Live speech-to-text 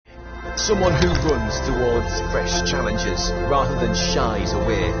Someone who runs towards fresh challenges rather than shies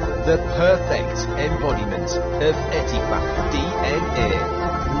away. The perfect embodiment of Etiquette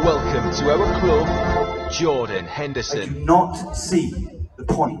DNA. Welcome to our club, Jordan Henderson. I do not see the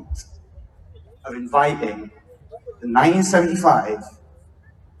point of inviting the 1975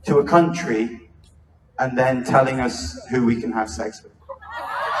 to a country and then telling us who we can have sex with.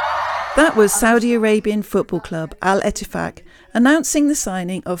 That was Saudi Arabian football club Al Ettifaq announcing the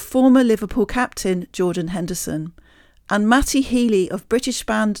signing of former Liverpool captain Jordan Henderson, and Matty Healy of British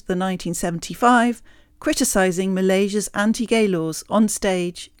band The 1975 criticising Malaysia's anti-gay laws on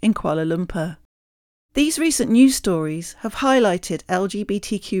stage in Kuala Lumpur. These recent news stories have highlighted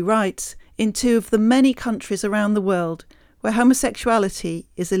LGBTQ rights in two of the many countries around the world where homosexuality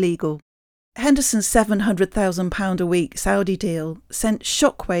is illegal. Henderson's £700,000 a week Saudi deal sent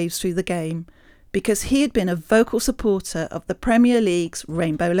shockwaves through the game because he had been a vocal supporter of the Premier League's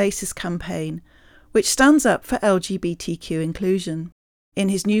Rainbow Laces campaign, which stands up for LGBTQ inclusion. In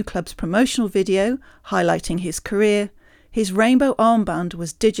his new club's promotional video highlighting his career, his rainbow armband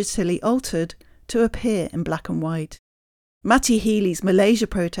was digitally altered to appear in black and white. Matty Healy's Malaysia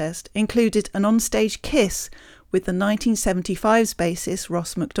protest included an onstage kiss with the 1975's bassist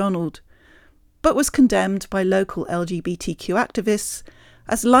Ross MacDonald, but was condemned by local LGBTQ activists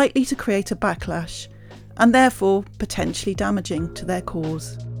as likely to create a backlash and therefore potentially damaging to their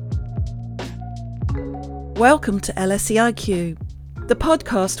cause. Welcome to LSEIQ, the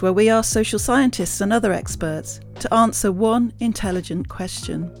podcast where we ask social scientists and other experts to answer one intelligent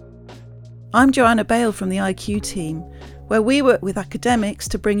question. I'm Joanna Bale from the IQ team, where we work with academics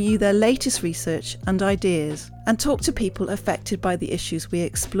to bring you their latest research and ideas and talk to people affected by the issues we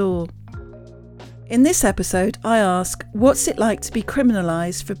explore. In this episode, I ask, what's it like to be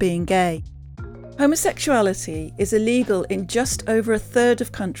criminalised for being gay? Homosexuality is illegal in just over a third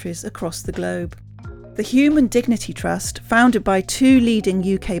of countries across the globe. The Human Dignity Trust, founded by two leading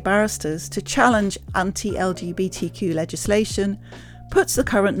UK barristers to challenge anti-LGBTQ legislation, puts the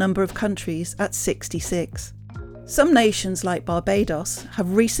current number of countries at 66. Some nations like Barbados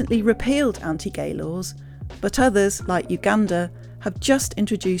have recently repealed anti-gay laws, but others, like Uganda, have just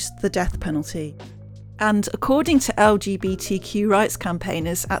introduced the death penalty. And according to LGBTQ rights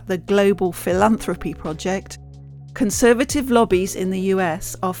campaigners at the Global Philanthropy Project, conservative lobbies in the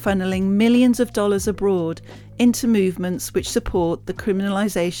US are funneling millions of dollars abroad into movements which support the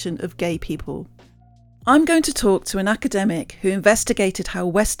criminalisation of gay people. I'm going to talk to an academic who investigated how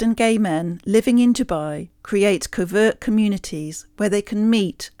Western gay men living in Dubai create covert communities where they can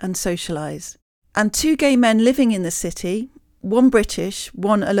meet and socialise. And two gay men living in the city, one British,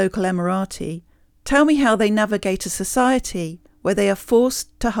 one a local Emirati, tell me how they navigate a society where they are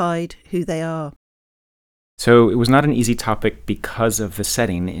forced to hide who they are. So it was not an easy topic because of the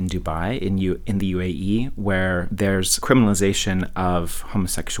setting in Dubai, in the UAE, where there's criminalization of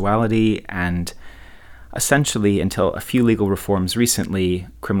homosexuality and essentially, until a few legal reforms recently,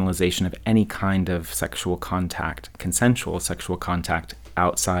 criminalization of any kind of sexual contact, consensual sexual contact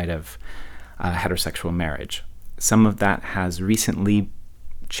outside of heterosexual marriage. Some of that has recently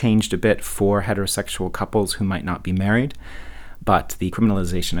changed a bit for heterosexual couples who might not be married, but the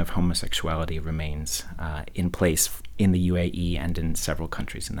criminalization of homosexuality remains in place in the UAE and in several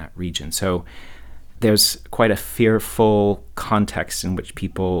countries in that region. So there's quite a fearful context in which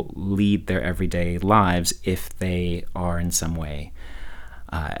people lead their everyday lives if they are in some way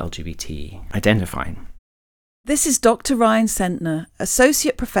LGBT identifying. This is Dr. Ryan Sentner,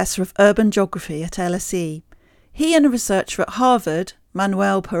 Associate Professor of Urban Geography at LSE. He and a researcher at Harvard,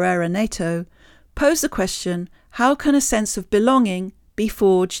 Manuel Pereira Neto, posed the question, how can a sense of belonging be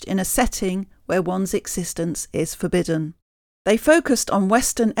forged in a setting where one's existence is forbidden? They focused on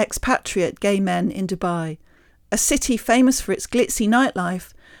Western expatriate gay men in Dubai, a city famous for its glitzy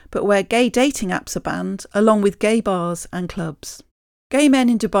nightlife, but where gay dating apps are banned, along with gay bars and clubs. Gay men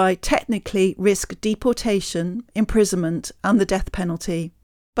in Dubai technically risk deportation, imprisonment, and the death penalty.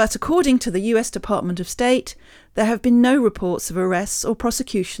 But according to the US Department of State, there have been no reports of arrests or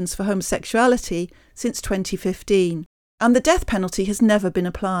prosecutions for homosexuality since 2015, and the death penalty has never been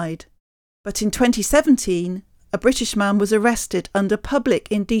applied. But in 2017, a British man was arrested under public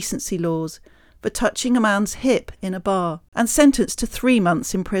indecency laws for touching a man's hip in a bar and sentenced to 3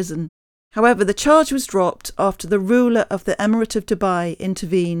 months in prison. However, the charge was dropped after the ruler of the Emirate of Dubai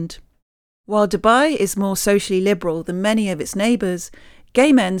intervened. While Dubai is more socially liberal than many of its neighbours,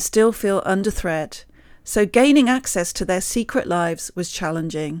 gay men still feel under threat, so gaining access to their secret lives was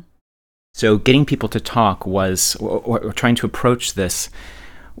challenging. So getting people to talk was, or trying to approach this,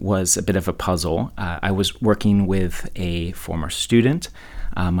 was a bit of a puzzle. I was working with a former student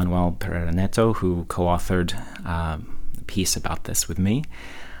Manuel Pereira Neto, who co-authored a piece about this with me.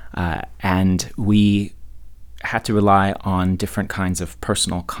 And we had to rely on different kinds of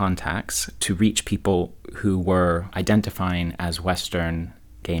personal contacts to reach people who were identifying as Western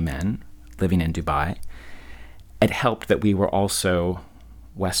gay men living in Dubai. It helped that we were also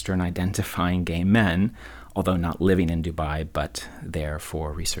Western identifying gay men, although not living in Dubai, but there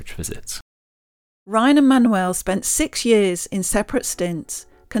for research visits. Ryan and Manuel spent 6 years in separate stints,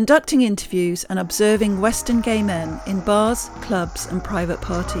 conducting interviews and observing Western gay men in bars, clubs and private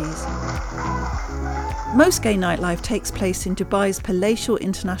parties. Most gay nightlife takes place in Dubai's palatial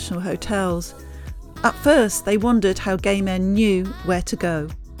international hotels. At first, they wondered how gay men knew where to go.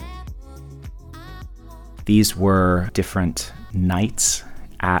 These were different nights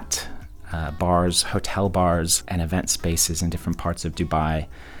at bars, hotel bars, and event spaces in different parts of Dubai,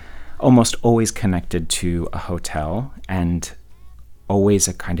 almost always connected to a hotel and always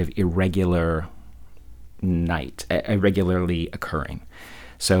a kind of irregular night, irregularly occurring.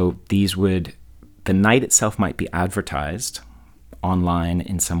 So the night itself might be advertised online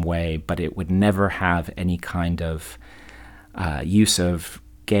in some way, but it would never have any kind of use of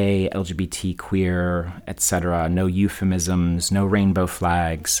gay, LGBT, queer, etc., no euphemisms, no rainbow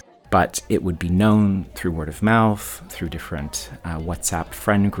flags, but it would be known through word of mouth, through different WhatsApp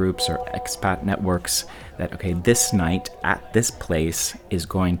friend groups or expat networks that, okay, this night at this place is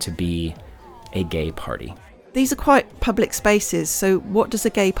going to be a gay party. These are quite public spaces, so what does a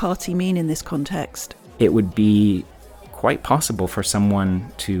gay party mean in this context? It would be quite possible for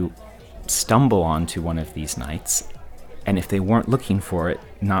someone to stumble onto one of these nights, and if they weren't looking for it,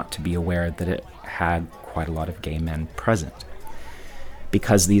 not to be aware that it had quite a lot of gay men present.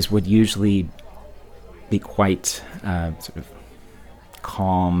 Because these would usually be quite sort of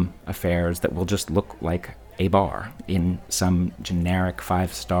calm affairs that will just look like a bar in some generic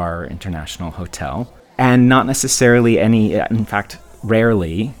 5-star international hotel, and not necessarily in fact,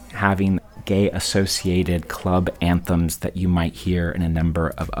 rarely having gay-associated club anthems that you might hear in a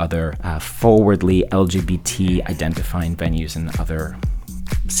number of other forwardly LGBT-identifying venues in other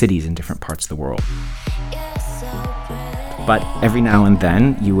cities in different parts of the world. But every now and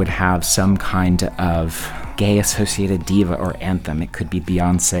then, you would have some kind of gay-associated diva or anthem. It could be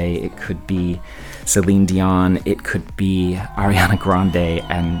Beyonce, it could be Celine Dion, it could be Ariana Grande,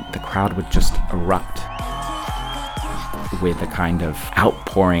 and the crowd would just erupt with a kind of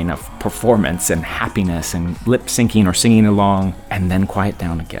outpouring of performance and happiness and lip-syncing or singing along, and then quiet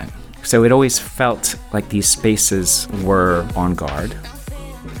down again. So it always felt like these spaces were on guard.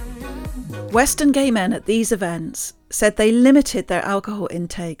 Western gay men at these events said they limited their alcohol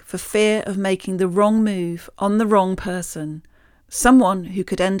intake for fear of making the wrong move on the wrong person, someone who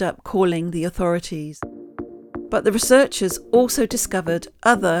could end up calling the authorities. But the researchers also discovered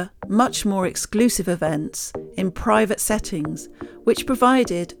other, much more exclusive events in private settings, which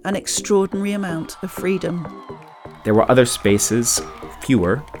provided an extraordinary amount of freedom. There were other spaces,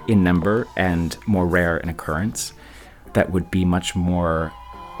 fewer in number and more rare in occurrence, that would be much more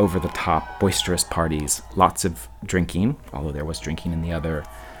over-the-top, boisterous parties, lots of drinking, although there was drinking in the other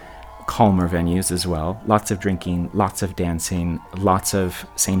calmer venues as well, lots of drinking, lots of dancing, lots of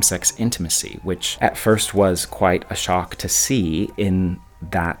same-sex intimacy, which at first was quite a shock to see in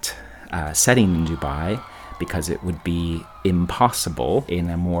that setting in Dubai, because it would be impossible in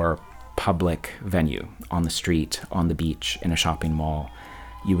a more public venue, on the street, on the beach, in a shopping mall.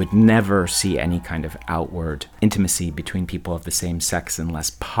 You would never see any kind of outward intimacy between people of the same sex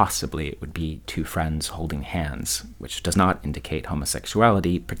unless possibly it would be two friends holding hands, which does not indicate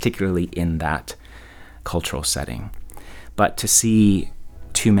homosexuality, particularly in that cultural setting. But to see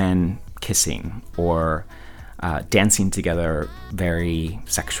two men kissing or dancing together very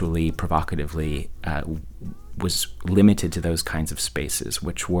sexually, provocatively, was limited to those kinds of spaces,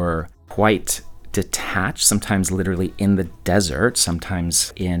 which were quite detached, sometimes literally in the desert,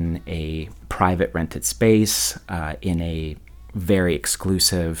 sometimes in a private rented space, in a very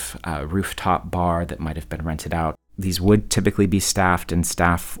exclusive rooftop bar that might have been rented out. These would typically be staffed, and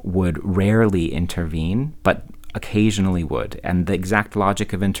staff would rarely intervene, but occasionally would. And the exact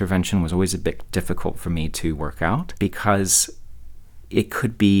logic of intervention was always a bit difficult for me to work out, because it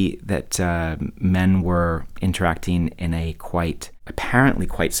could be that men were interacting in a apparently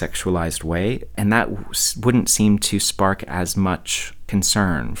quite sexualized way, and that wouldn't seem to spark as much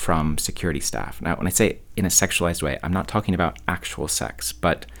concern from security staff. Now, when I say in a sexualized way, I'm not talking about actual sex,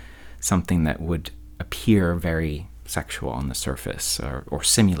 but something that would appear very sexual on the surface, or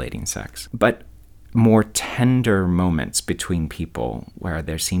simulating sex. But more tender moments between people where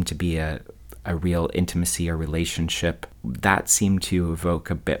there seemed to be a a real intimacy or relationship, that seemed to evoke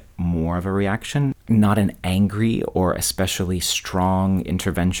a bit more of a reaction. Not an angry or especially strong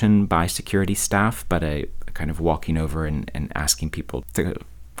intervention by security staff, but a kind of walking over and asking people to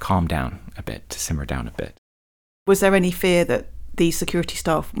calm down a bit, to simmer down a bit. Was there any fear that these security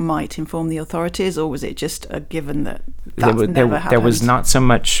staff might inform the authorities, or was it just a given that never happened? There was not so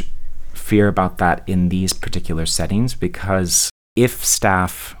much fear about that in these particular settings, because if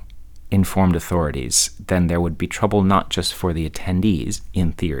staff informed authorities, then there would be trouble not just for the attendees,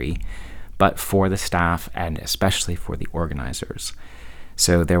 in theory, but for the staff and especially for the organizers.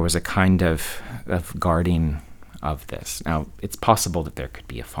 So there was a kind of guarding of this. Now, it's possible that there could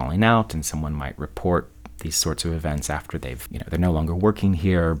be a falling out and someone might report these sorts of events after they're no longer working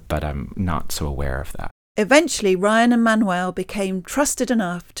here, but I'm not so aware of that. Eventually, Ryan and Manuel became trusted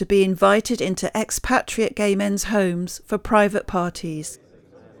enough to be invited into expatriate gay men's homes for private parties.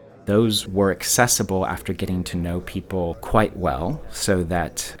 Those were accessible after getting to know people quite well, so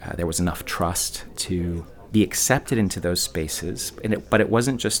that there was enough trust to be accepted into those spaces. But it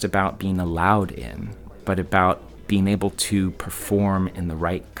wasn't just about being allowed in, but about being able to perform in the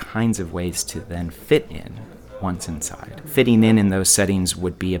right kinds of ways to then fit in once inside. Fitting in those settings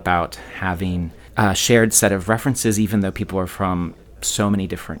would be about having a shared set of references, even though people are from so many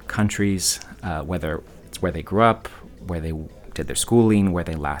different countries, whether it's where they grew up, where they did their schooling, where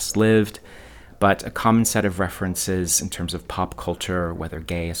they last lived, but a common set of references in terms of pop culture, whether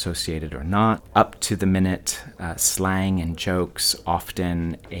gay associated or not, up to the minute slang and jokes,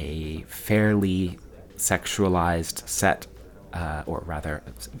 often a fairly sexualized set, or rather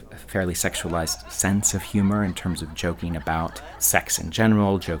a fairly sexualized sense of humor in terms of joking about sex in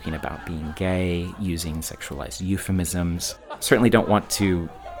general, joking about being gay, using sexualized euphemisms. Certainly don't want to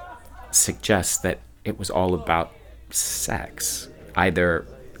suggest that it was all about sex, either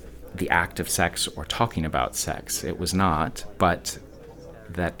the act of sex or talking about sex. It was not, but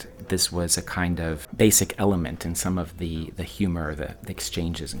that this was a kind of basic element in some of the humor, the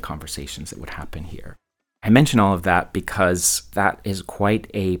exchanges and conversations that would happen here. I mention all of that because that is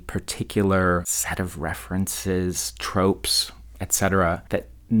quite a particular set of references, tropes, etc., that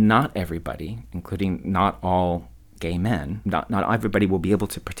not everybody, including not all gay men, not everybody will be able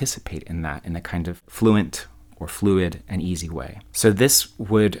to participate in that in a kind of fluent or fluid and easy way. So this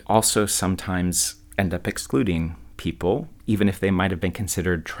would also sometimes end up excluding people, even if they might have been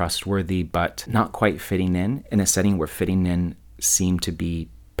considered trustworthy, but not quite fitting in a setting where fitting in seemed to be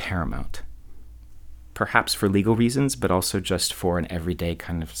paramount. Perhaps for legal reasons, but also just for an everyday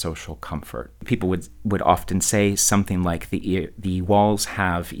kind of social comfort. People would often say something like the walls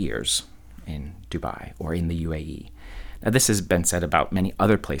have ears in Dubai or in the UAE. Now, this has been said about many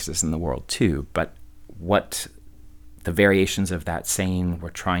other places in the world too, but what the variations of that saying were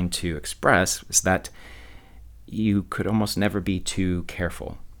trying to express was that you could almost never be too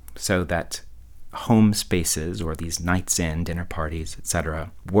careful, so that home spaces or these nights in, dinner parties, etc.,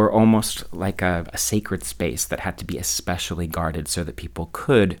 were almost like a sacred space that had to be especially guarded so that people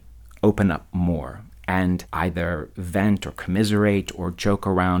could open up more and either vent or commiserate or joke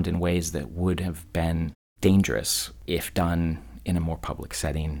around in ways that would have been dangerous if done in a more public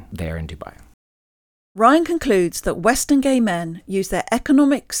setting there in Dubai. Ryan concludes that Western gay men use their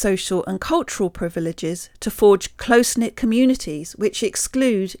economic, social and cultural privileges to forge close-knit communities which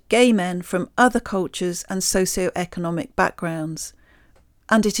exclude gay men from other cultures and socio-economic backgrounds.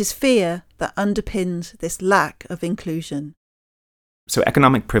 And it is fear that underpins this lack of inclusion. So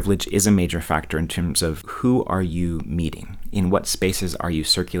economic privilege is a major factor in terms of who are you meeting, in what spaces are you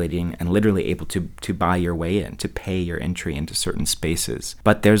circulating and literally able to buy your way in, to pay your entry into certain spaces.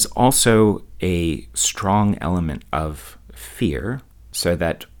 But there's also a strong element of fear, so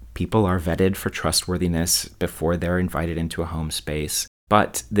that people are vetted for trustworthiness before they're invited into a home space.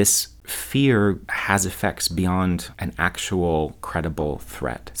 But this fear has effects beyond an actual credible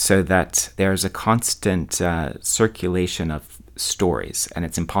threat, so that there's a constant circulation of stories, and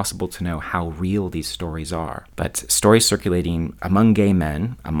it's impossible to know how real these stories are. But stories circulating among gay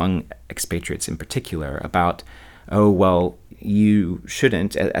men, among expatriates in particular, about, oh, well, you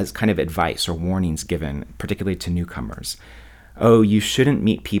shouldn't, as kind of advice or warnings given, particularly to newcomers. Oh, you shouldn't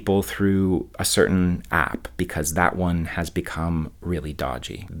meet people through a certain app because that one has become really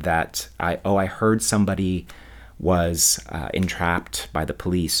dodgy. That I heard somebody was entrapped by the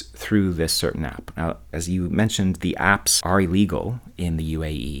police through this certain app. Now, as you mentioned, the apps are illegal in the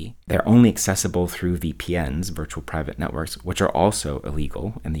UAE. They're only accessible through VPNs, virtual private networks, which are also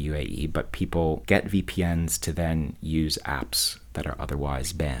illegal in the UAE, but people get VPNs to then use apps that are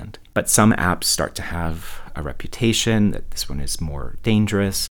otherwise banned. But some apps start to have a reputation that this one is more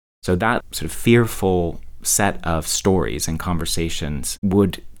dangerous. So that sort of fearful set of stories and conversations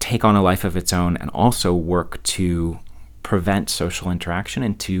would take on a life of its own and also work to prevent social interaction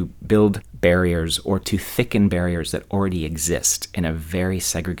and to build barriers or to thicken barriers that already exist in a very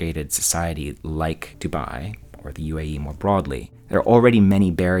segregated society like Dubai or the UAE more broadly. There are already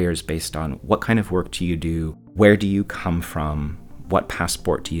many barriers based on what kind of work do you do, where do you come from, what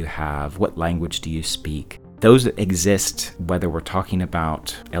passport do you have, what language do you speak. Those exist whether we're talking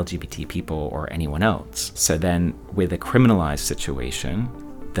about LGBT people or anyone else. So then with a criminalized situation,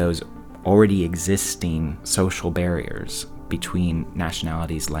 those already existing social barriers between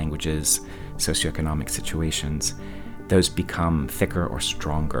nationalities, languages, socioeconomic situations, those become thicker or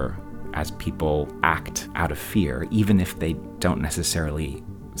stronger as people act out of fear, even if they don't necessarily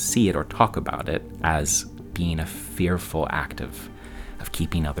see it or talk about it as being a fearful act of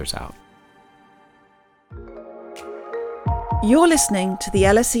keeping others out. You're listening to the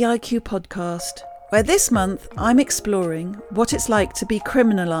LSEIQ podcast, where this month I'm exploring what it's like to be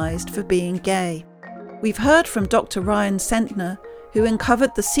criminalised for being gay. We've heard from Dr. Ryan Sentner, who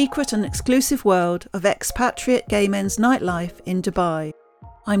uncovered the secret and exclusive world of expatriate gay men's nightlife in Dubai.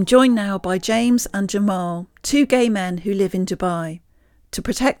 I'm joined now by James and Jamal, two gay men who live in Dubai. To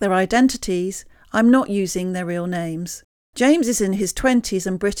protect their identities, I'm not using their real names. James is in his 20s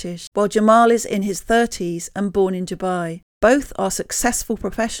and British, while Jamal is in his 30s and born in Dubai. Both are successful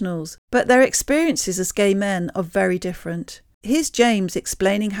professionals, but their experiences as gay men are very different. Here's James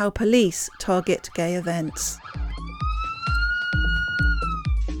explaining how police target gay events.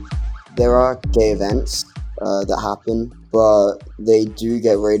 There are gay events that happen, but they do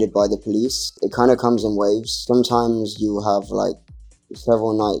get raided by the police. It kind of comes in waves. Sometimes you have like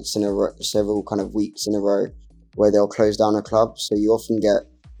several nights in a row, several kind of weeks in a row where they'll close down a club. So you often get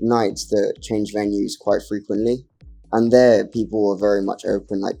nights that change venues quite frequently. And there, people are very much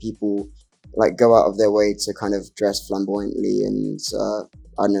open. Like, people like go out of their way to kind of dress flamboyantly, and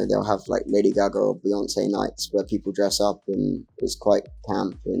I don't know, they'll have like Lady Gaga or Beyonce nights where people dress up and it's quite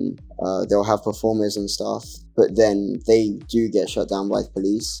camp, and they'll have performers and stuff. But then they do get shut down by the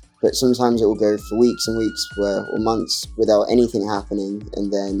police. But sometimes it will go for weeks and weeks or months without anything happening, and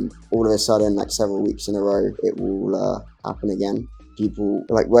then all of a sudden, like several weeks in a row, it will happen again. People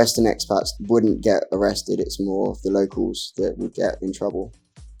like Western expats wouldn't get arrested. It's more of the locals that would get in trouble.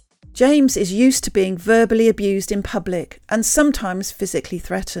 James is used to being verbally abused in public and sometimes physically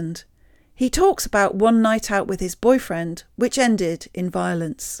threatened. He talks about one night out with his boyfriend, which ended in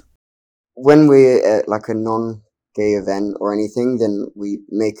violence. When we're at like a non-gay event or anything, then we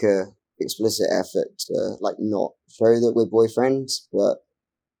make a explicit effort to like not show that we're boyfriends. But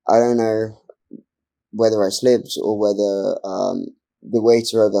I don't know whether I slipped or whether the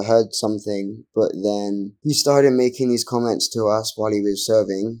waiter overheard something, but then he started making these comments to us while he was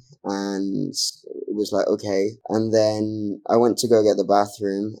serving, and it was like, okay. And then I went to go get the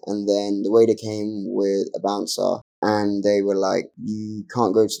bathroom, and then the waiter came with a bouncer, and they were like, you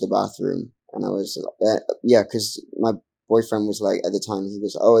can't go to the bathroom. And I was like, yeah, because my boyfriend was like, at the time, he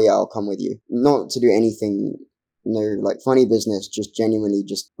was, oh yeah, I'll come with you. Not to do anything, no like funny business, just genuinely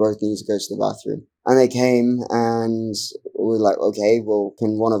just both need to go to the bathroom. And they came, and we were like, okay, well,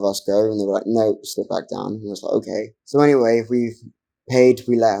 can one of us go? And they were like, no, sit back down. And I was like, okay. So anyway, we paid,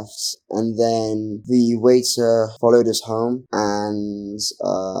 we left, and then the waiter followed us home and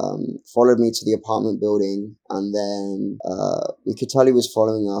followed me to the apartment building, and then we could tell he was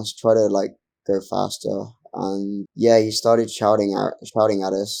following us, try to like go faster. And yeah, he started shouting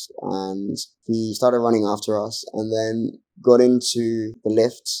at us, and he started running after us, and then got into the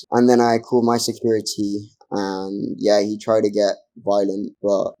lift. And then I called my security, and yeah, he tried to get violent,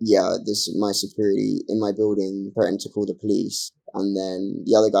 but yeah, my security in my building threatened to call the police. And then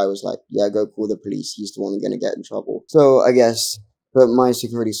the other guy was like, yeah, go call the police, he's the one going to get in trouble. So I guess, but my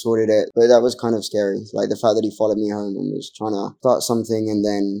security sorted it. But that was kind of scary. Like the fact that he followed me home and was trying to start something and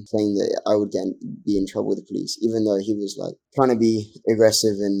then saying that I would be in trouble with the police, even though he was like trying to be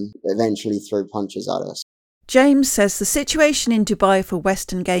aggressive and eventually throw punches at us. James says the situation in Dubai for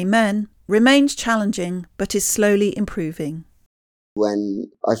Western gay men remains challenging, but is slowly improving. When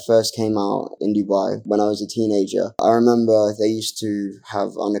I first came out in Dubai, when I was a teenager, I remember they used to have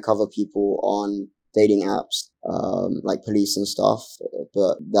undercover people on dating apps, like police and stuff,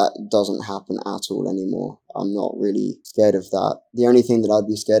 but that doesn't happen at all anymore. I'm not really scared of that. The only thing that I'd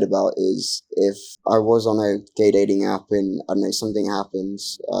be scared about is if I was on a gay dating app and, I don't know, something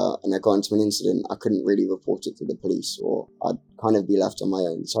happens and I got into an incident, I couldn't really report it to the police, or I'd kind of be left on my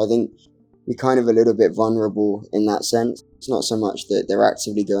own. So I think we're kind of a little bit vulnerable in that sense. It's not so much that they're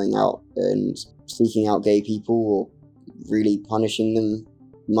actively going out and seeking out gay people or really punishing them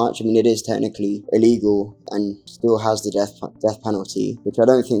much. I mean, it is technically illegal and still has the death penalty, which I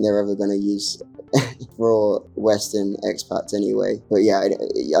don't think they're ever going to use for Western expats anyway. But yeah, I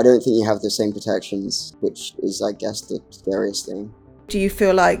don't think you have the same protections, which is, I guess, the scariest thing. Do you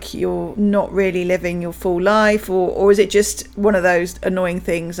feel like you're not really living your full life, or is it just one of those annoying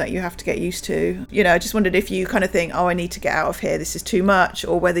things that you have to get used to? You know, I just wondered if you kind of think, oh, I need to get out of here, this is too much,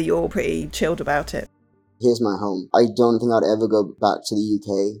 or whether you're pretty chilled about it. Here's my home. I don't think I'd ever go back to the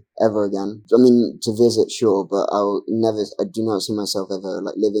UK ever again. I mean, to visit, sure, but I do not see myself ever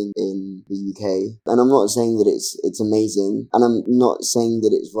like living in the UK. And I'm not saying that it's amazing, and I'm not saying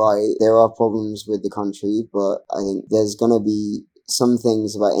that it's right. There are problems with the country, but I think there's gonna be some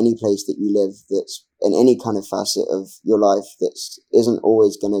things about any place that you live that's in any kind of facet of your life that isn't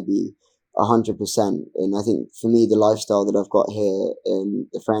always gonna be 100%. And I think for me, the lifestyle that I've got here and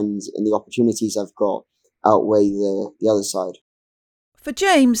the friends and the opportunities I've got outweigh the other side. For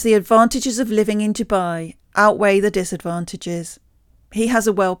James, the advantages of living in Dubai outweigh the disadvantages. He has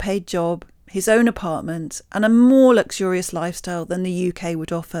a well-paid job, his own apartment, and a more luxurious lifestyle than the UK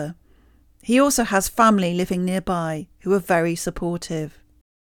would offer. He also has family living nearby who are very supportive.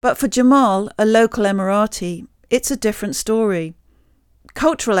 But for Jamal, a local Emirati, it's a different story.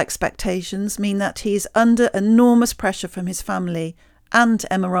 Cultural expectations mean that he is under enormous pressure from his family and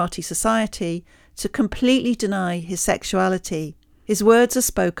Emirati society to completely deny his sexuality. His words are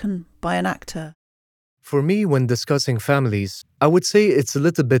spoken by an actor. For me, when discussing families, I would say it's a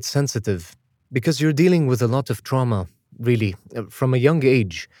little bit sensitive because you're dealing with a lot of trauma, really, from a young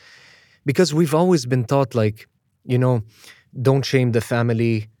age. Because we've always been taught, like, don't shame the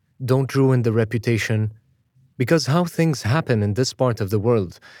family, don't ruin the reputation. Because how things happen in this part of the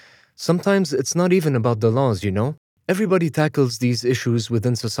world, sometimes it's not even about the laws, Everybody tackles these issues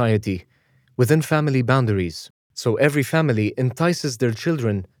within society, within family boundaries. So every family entices their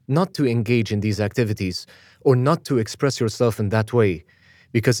children not to engage in these activities or not to express yourself in that way.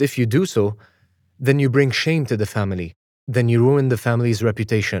 Because if you do so, then you bring shame to the family. Then you ruin the family's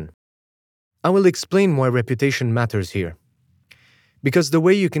reputation. I will explain why reputation matters here. Because the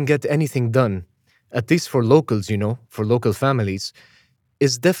way you can get anything done, at least for locals, for local families,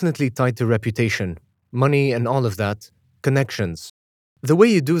 is definitely tied to reputation, money and all of that, connections. The way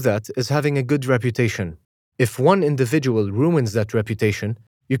you do that is having a good reputation. If one individual ruins that reputation,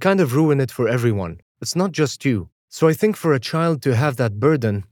 you kind of ruin it for everyone. It's not just you. So I think for a child to have that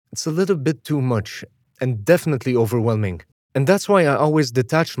burden, it's a little bit too much and definitely overwhelming. And that's why I always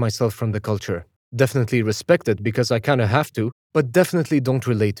detached myself from the culture. Definitely respect it because I kind of have to, but definitely don't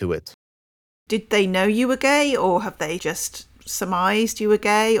relate to it. Did they know you were gay, or have they just surmised you were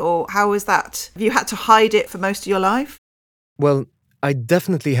gay, or how was that? Have you had to hide it for most of your life? Well, I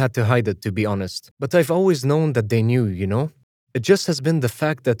definitely had to hide it, to be honest. But I've always known that they knew, It just has been the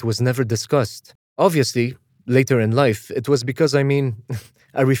fact that was never discussed. Obviously, later in life, it was because,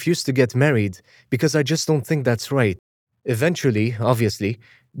 I refused to get married because I just don't think that's right. Eventually, obviously,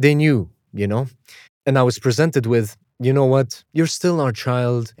 they knew, And I was presented with, you know what, you're still our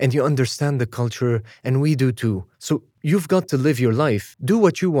child and you understand the culture and we do too. So you've got to live your life. Do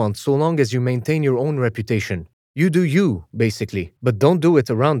what you want so long as you maintain your own reputation. You do you, basically, but don't do it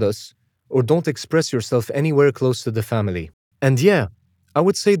around us or don't express yourself anywhere close to the family. And yeah, I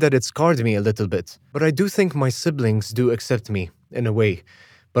would say that it scarred me a little bit, but I do think my siblings do accept me, in a way.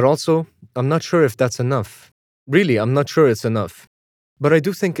 But also, I'm not sure if that's enough. Really, I'm not sure it's enough. But I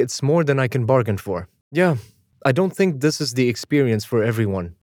do think it's more than I can bargain for. Yeah, I don't think this is the experience for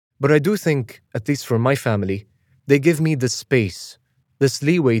everyone. But I do think, at least for my family, they give me this space, this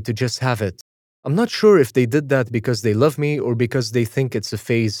leeway to just have it. I'm not sure if they did that because they love me or because they think it's a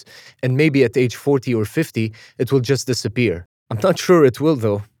phase and maybe at age 40 or 50 it will just disappear. I'm not sure it will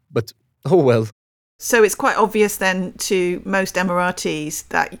though, but oh well. So it's quite obvious then to most Emiratis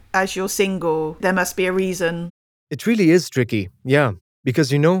that as you're single, there must be a reason. It really is tricky, yeah,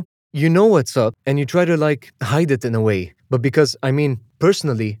 because you know what's up and you try to hide it in a way. But because,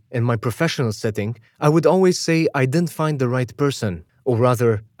 personally, in my professional setting, I would always say I didn't find the right person. Or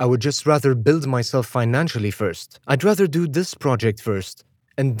rather, I would just rather build myself financially first. I'd rather do this project first,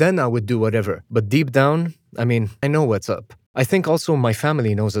 and then I would do whatever. But deep down, I know what's up. I think also my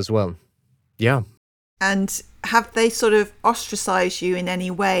family knows as well. Yeah. And have they sort of ostracized you in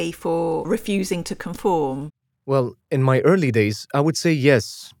any way for refusing to conform? Well, in my early days, I would say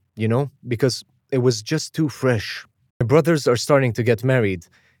yes, because it was just too fresh. My brothers are starting to get married.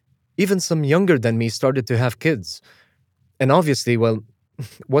 Even some younger than me started to have kids. And obviously, well,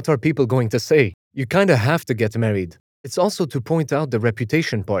 what are people going to say? You kind of have to get married. It's also to point out the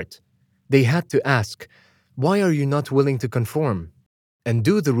reputation part. They had to ask, why are you not willing to conform? and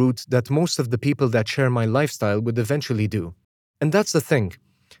do the route that most of the people that share my lifestyle would eventually do. And that's the thing.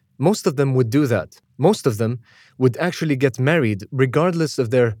 Most of them would do that. Most of them would actually get married regardless of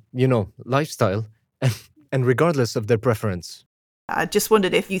their, lifestyle and regardless of their preference. I just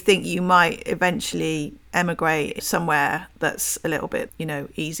wondered if you think you might eventually emigrate somewhere that's a little bit,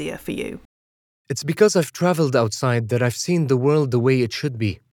 easier for you. It's because I've traveled outside that I've seen the world the way it should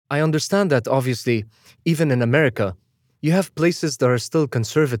be. I understand that, obviously, even in America, you have places that are still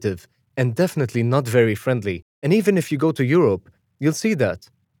conservative and definitely not very friendly. And even if you go to Europe, you'll see that.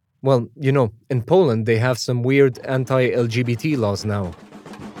 Well, in Poland, they have some weird anti-LGBT laws now.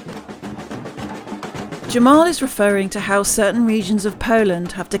 Jamal is referring to how certain regions of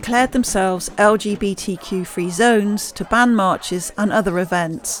Poland have declared themselves LGBTQ-free zones to ban marches and other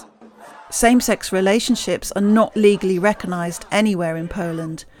events. Same-sex relationships are not legally recognised anywhere in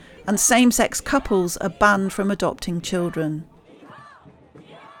Poland, and same-sex couples are banned from adopting children.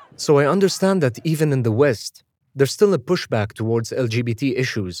 So I understand that even in the West, there's still a pushback towards LGBT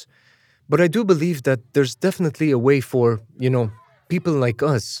issues. But I do believe that there's definitely a way for, people like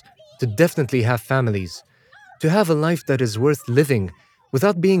us to definitely have families, to have a life that is worth living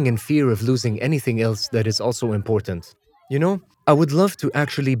without being in fear of losing anything else that is also important. I would love to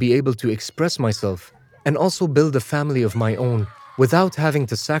actually be able to express myself and also build a family of my own without having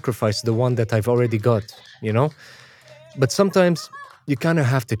to sacrifice the one that I've already got, But sometimes you kind of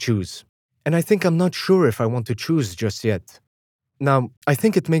have to choose. And I think I'm not sure if I want to choose just yet. Now, I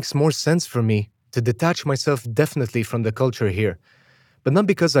think it makes more sense for me to detach myself definitely from the culture here. But not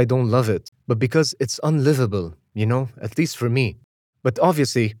because I don't love it, but because it's unlivable, at least for me. But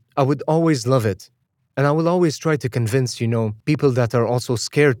obviously, I would always love it. And I will always try to convince, people that are also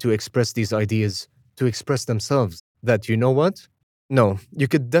scared to express these ideas, to express themselves, that what? No, you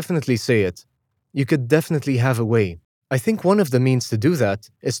could definitely say it. You could definitely have a way. I think one of the means to do that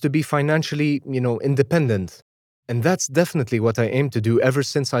is to be financially, independent. And that's definitely what I aim to do ever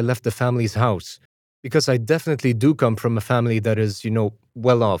since I left the family's house. Because I definitely do come from a family that is,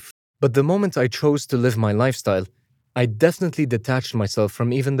 well off. But the moment I chose to live my lifestyle, I definitely detached myself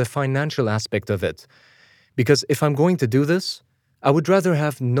from even the financial aspect of it. Because if I'm going to do this, I would rather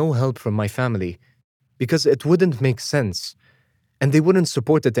have no help from my family. Because it wouldn't make sense. And they wouldn't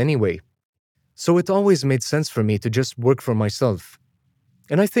support it anyway. So it always made sense for me to just work for myself.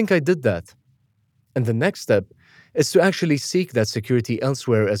 And I think I did that. And the next step is to actually seek that security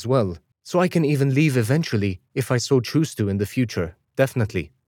elsewhere as well. So I can even leave eventually if I so choose to in the future.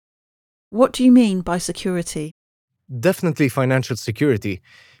 Definitely. What do you mean by security? Definitely financial security.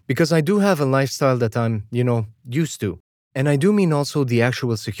 Because I do have a lifestyle that I'm, used to. And I do mean also the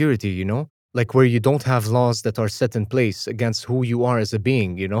actual security, like where you don't have laws that are set in place against who you are as a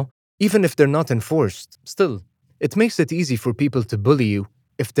being, Even if they're not enforced, still, it makes it easy for people to bully you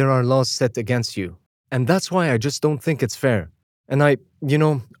if there are laws set against you. And that's why I just don't think it's fair. And I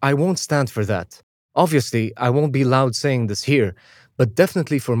won't stand for that. Obviously, I won't be loud saying this here, but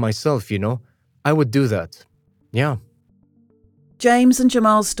definitely for myself, I would do that. Yeah. James and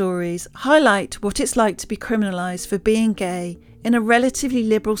Jamal's stories highlight what it's like to be criminalised for being gay in a relatively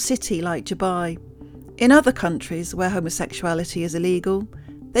liberal city like Dubai. In other countries where homosexuality is illegal,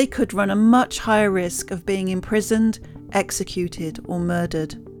 they could run a much higher risk of being imprisoned, executed or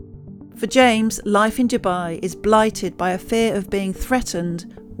murdered. For James, life in Dubai is blighted by a fear of being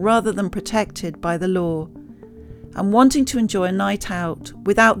threatened rather than protected by the law, and wanting to enjoy a night out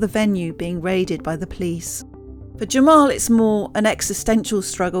without the venue being raided by the police. For Jamal, it's more an existential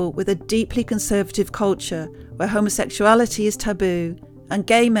struggle with a deeply conservative culture where homosexuality is taboo and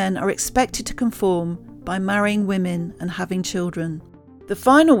gay men are expected to conform by marrying women and having children. The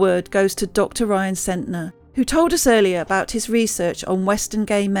final word goes to Dr. Ryan Sentner, who told us earlier about his research on Western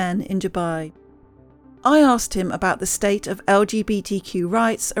gay men in Dubai. I asked him about the state of LGBTQ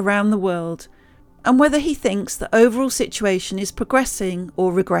rights around the world and whether he thinks the overall situation is progressing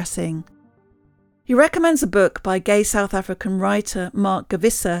or regressing. He recommends a book by gay South African writer Mark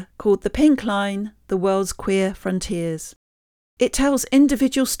Gavissa called The Pink Line, The World's Queer Frontiers. It tells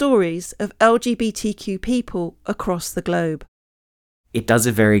individual stories of LGBTQ people across the globe. It does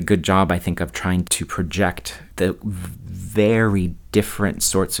a very good job, I think, of trying to project the very different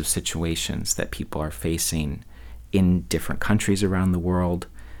sorts of situations that people are facing in different countries around the world,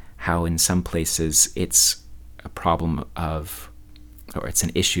 how in some places it's a problem of, or it's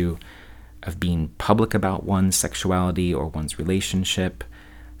an issue of being public about one's sexuality or one's relationship.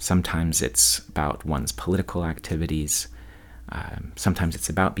 Sometimes it's about one's political activities. Sometimes it's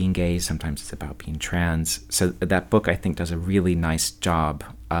about being gay, sometimes it's about being trans. So that book, I think, does a really nice job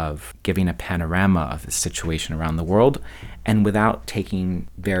of giving a panorama of the situation around the world and without taking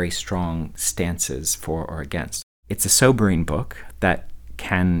very strong stances for or against. It's a sobering book that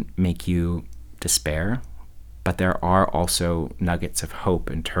can make you despair, but there are also nuggets of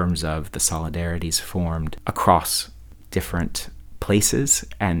hope in terms of the solidarities formed across different places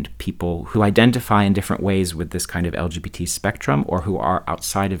and people who identify in different ways with this kind of LGBT spectrum or who are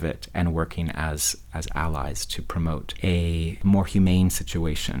outside of it and working as allies to promote a more humane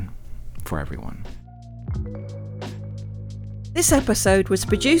situation for everyone. This episode was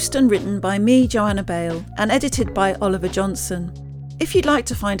produced and written by me, Joanna Bale, and edited by Oliver Johnson. If you'd like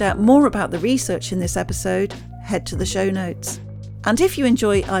to find out more about the research in this episode, head to the show notes. And if you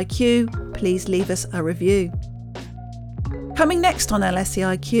enjoy IQ, please leave us a review. Coming next on LSE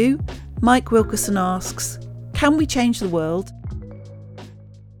IQ, Mike Wilkerson asks, can we change the world?